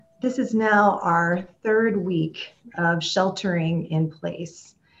This is now our third week of sheltering in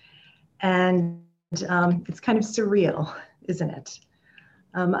place. And it's kind of surreal, isn't it?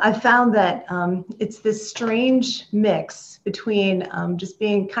 I've found that it's this strange mix between just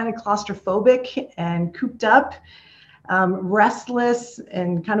being kind of claustrophobic and cooped up, restless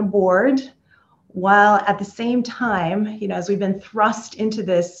and kind of bored, while at the same time, as we've been thrust into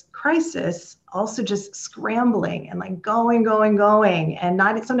this crisis, also just scrambling and like going, and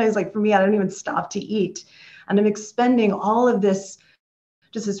not sometimes like for me, I don't even stop to eat, and I'm expending all of this,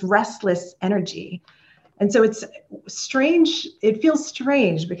 just this restless energy. And so it's strange. It feels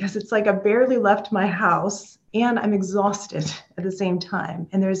strange because it's like I barely left my house and I'm exhausted at the same time.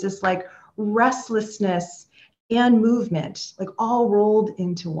 And there's this like restlessness and movement, like all rolled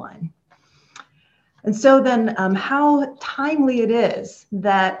into one. And so then how timely it is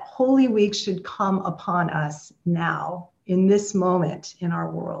that Holy Week should come upon us now in this moment in our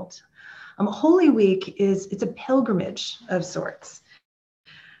world. Holy Week it's a pilgrimage of sorts.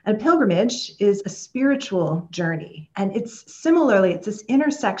 And pilgrimage is a spiritual journey. And it's this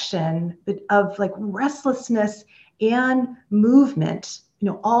intersection of like restlessness and movement,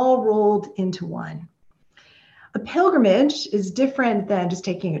 all rolled into one. A pilgrimage is different than just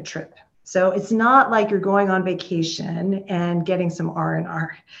taking a trip. So it's not like you're going on vacation and getting some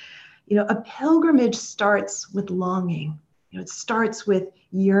R&R. A pilgrimage starts with longing. It starts with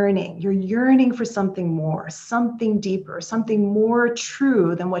yearning. You're yearning for something more, something deeper, something more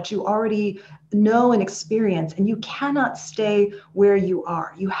true than what you already know and experience. And you cannot stay where you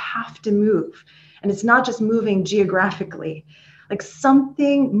are. You have to move. And it's not just moving geographically. Like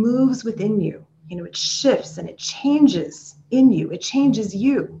something moves within you. It shifts and it changes in you. It changes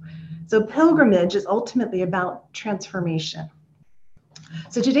you. So pilgrimage is ultimately about transformation.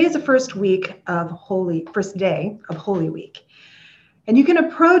 So today is the first day of Holy Week. And you can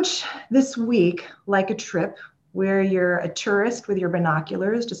approach this week like a trip where you're a tourist with your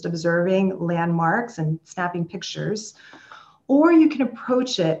binoculars, just observing landmarks and snapping pictures. Or you can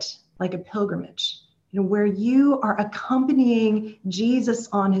approach it like a pilgrimage, where you are accompanying Jesus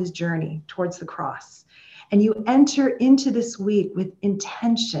on his journey towards the cross. And you enter into this week with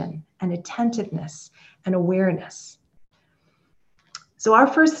intention and attentiveness and awareness. So our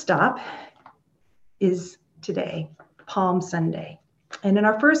first stop is today, Palm Sunday. And in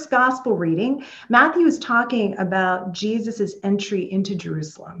our first gospel reading, Matthew is talking about Jesus's entry into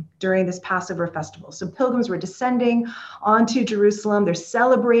Jerusalem during this Passover festival. So pilgrims were descending onto Jerusalem. They're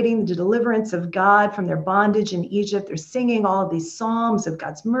celebrating the deliverance of God from their bondage in Egypt. They're singing all of these psalms of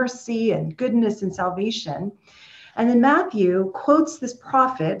God's mercy and goodness and salvation. And then Matthew quotes this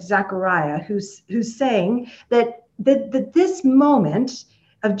prophet, Zechariah, who's saying that this moment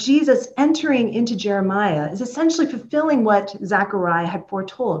of Jesus entering into Jeremiah is essentially fulfilling what Zechariah had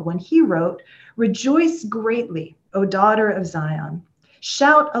foretold when he wrote, "Rejoice greatly, O daughter of Zion.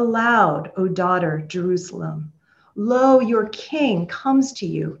 Shout aloud, O daughter Jerusalem. Lo, your king comes to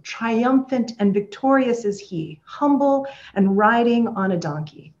you, triumphant and victorious is he, humble and riding on a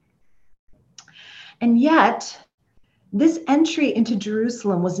donkey." And yet, this entry into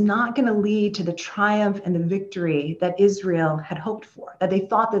Jerusalem was not going to lead to the triumph and the victory that Israel had hoped for, that they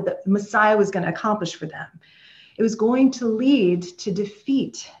thought that the Messiah was going to accomplish for them. It was going to lead to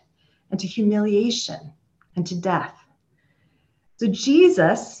defeat and to humiliation and to death. So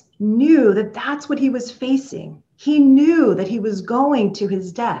Jesus knew that that's what he was facing. He knew that he was going to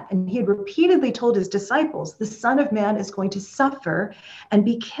his death, and he had repeatedly told his disciples, the Son of Man is going to suffer and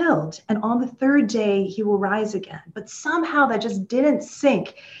be killed, and on the third day he will rise again. But somehow that just didn't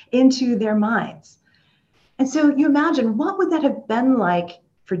sink into their minds. And so you imagine, what would that have been like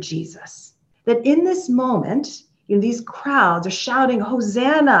for Jesus? That in this moment, these crowds are shouting,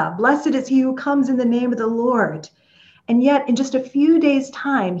 "Hosanna, blessed is he who comes in the name of the Lord." And yet in just a few days'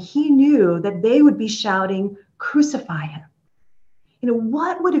 time, he knew that they would be shouting, "Crucify him."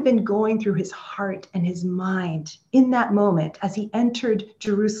 What would have been going through his heart and his mind in that moment as he entered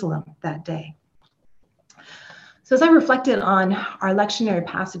Jerusalem that day? So as I reflected on our lectionary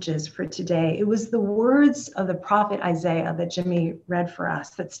passages for today, it was the words of the prophet Isaiah that Jimmy read for us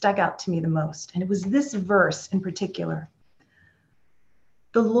that stuck out to me the most. And it was this verse in particular.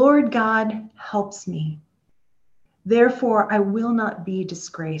 "The Lord God helps me. Therefore, I will not be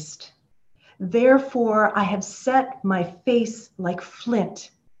disgraced. Therefore, I have set my face like flint,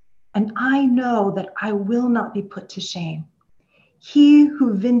 and I know that I will not be put to shame. He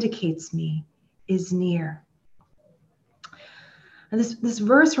who vindicates me is near." And this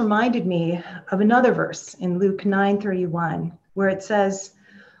verse reminded me of another verse in Luke 9:31, where it says,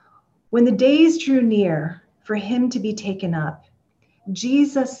 "When the days drew near for him to be taken up,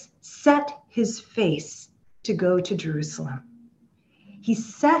 Jesus set his face to go to Jerusalem. He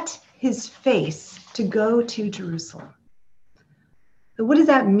set his face to go to Jerusalem. So what does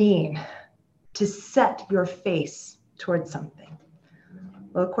that mean, to set your face towards something?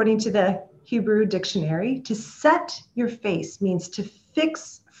 Well, according to the Hebrew dictionary, to set your face means to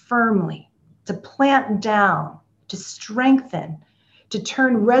fix firmly, to plant down, to strengthen, to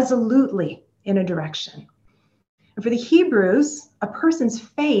turn resolutely in a direction. And for the Hebrews, a person's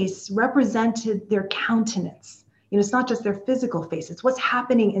face represented their countenance. It's not just their physical face, it's what's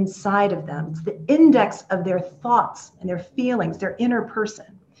happening inside of them. It's the index of their thoughts and their feelings, their inner person.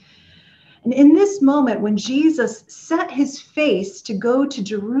 And in this moment, when Jesus set his face to go to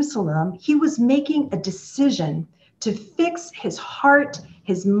Jerusalem, he was making a decision to fix his heart,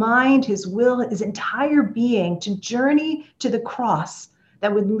 his mind, his will, his entire being to journey to the cross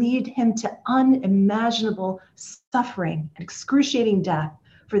that would lead him to unimaginable suffering and excruciating death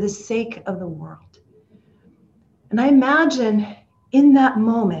for the sake of the world. And I imagine in that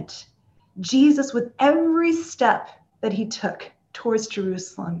moment, Jesus, with every step that he took towards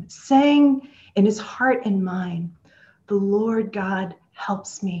Jerusalem, saying in his heart and mind, "The Lord God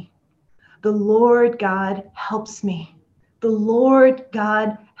helps me. The Lord God helps me. The Lord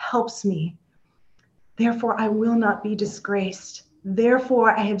God helps me. Therefore, I will not be disgraced.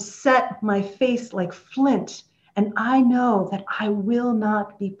 Therefore, I have set my face like flint, and I know that I will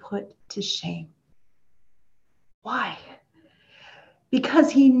not be put to shame." Why? Because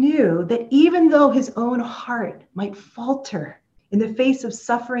he knew that even though his own heart might falter in the face of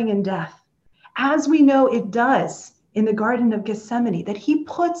suffering and death, as we know it does in the Garden of Gethsemane, that he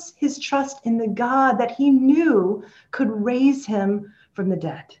puts his trust in the God that he knew could raise him from the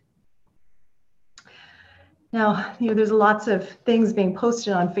dead. Now, there's lots of things being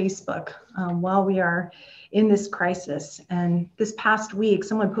posted on Facebook while we are in this crisis. And this past week,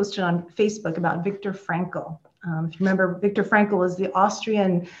 someone posted on Facebook about Viktor Frankl. If you remember, Viktor Frankl is the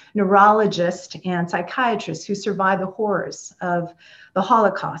Austrian neurologist and psychiatrist who survived the horrors of the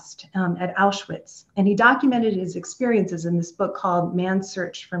Holocaust at Auschwitz. And he documented his experiences in this book called Man's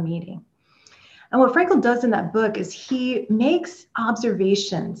Search for Meaning. And what Frankl does in that book is he makes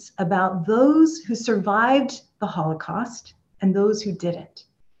observations about those who survived the Holocaust and those who didn't.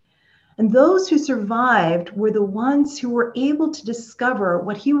 And those who survived were the ones who were able to discover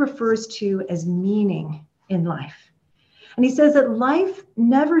what he refers to as meaning in life. And he says that life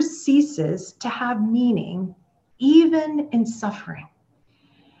never ceases to have meaning, even in suffering.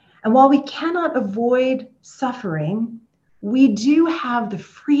 And while we cannot avoid suffering, we do have the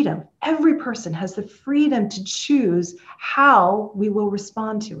freedom. Every person has the freedom to choose how we will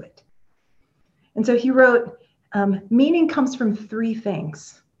respond to it. And so he wrote, meaning comes from three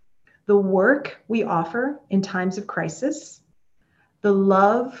things: the work we offer in times of crisis, the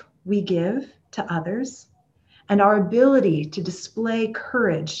love we give to others, and our ability to display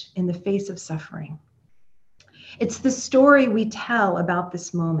courage in the face of suffering. It's the story we tell about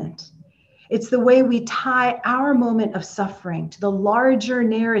this moment. It's the way we tie our moment of suffering to the larger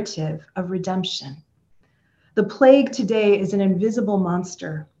narrative of redemption. The plague today is an invisible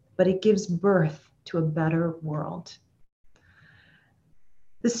monster, but it gives birth to a better world.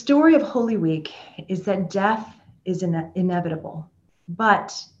 The story of Holy Week is that death is inevitable,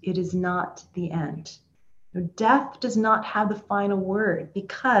 but it is not the end. Death does not have the final word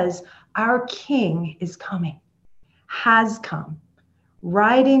because our King is coming, has come,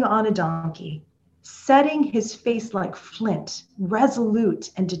 riding on a donkey, setting his face like flint,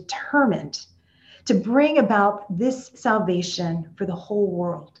 resolute and determined to bring about this salvation for the whole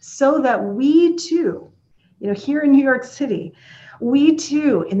world, so that we too, here in New York City, we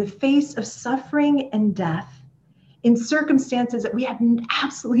too, in the face of suffering and death, in circumstances that we have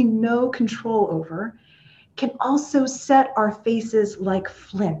absolutely no control over, can also set our faces like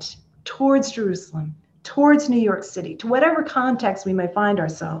flint towards Jerusalem, towards New York City, to whatever context we may find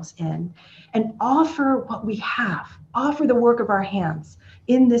ourselves in, and offer what we have, offer the work of our hands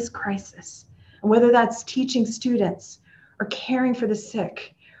in this crisis. And whether that's teaching students or caring for the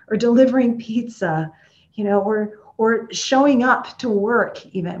sick or delivering pizza, or showing up to work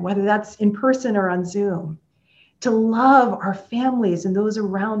even, whether that's in person or on Zoom, to love our families and those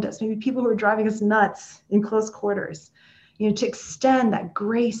around us, maybe people who are driving us nuts in close quarters, to extend that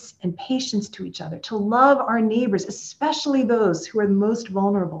grace and patience to each other, to love our neighbors, especially those who are the most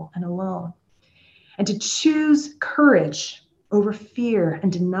vulnerable and alone, and to choose courage over fear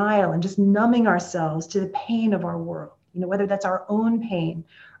and denial and just numbing ourselves to the pain of our world, whether that's our own pain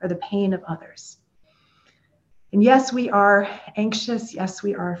or the pain of others. And yes, we are anxious. Yes,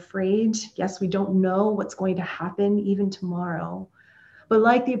 we are afraid. Yes, we don't know what's going to happen even tomorrow. But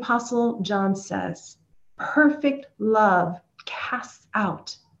like the Apostle John says, perfect love casts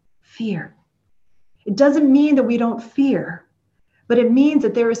out fear. It doesn't mean that we don't fear, but it means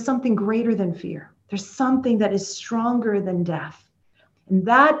that there is something greater than fear. There's something that is stronger than death. And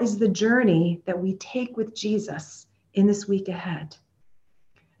that is the journey that we take with Jesus in this week ahead.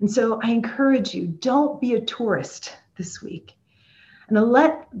 And so I encourage you, don't be a tourist this week. And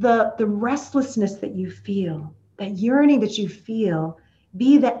let the restlessness that you feel, that yearning that you feel,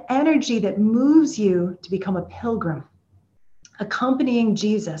 be the energy that moves you to become a pilgrim, accompanying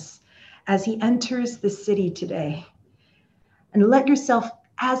Jesus as he enters the city today. And let yourself,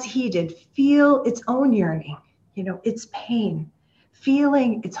 as he did, feel its own yearning, its pain,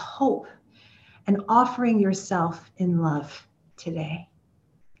 feeling its hope, and offering yourself in love today.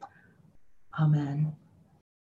 Amen.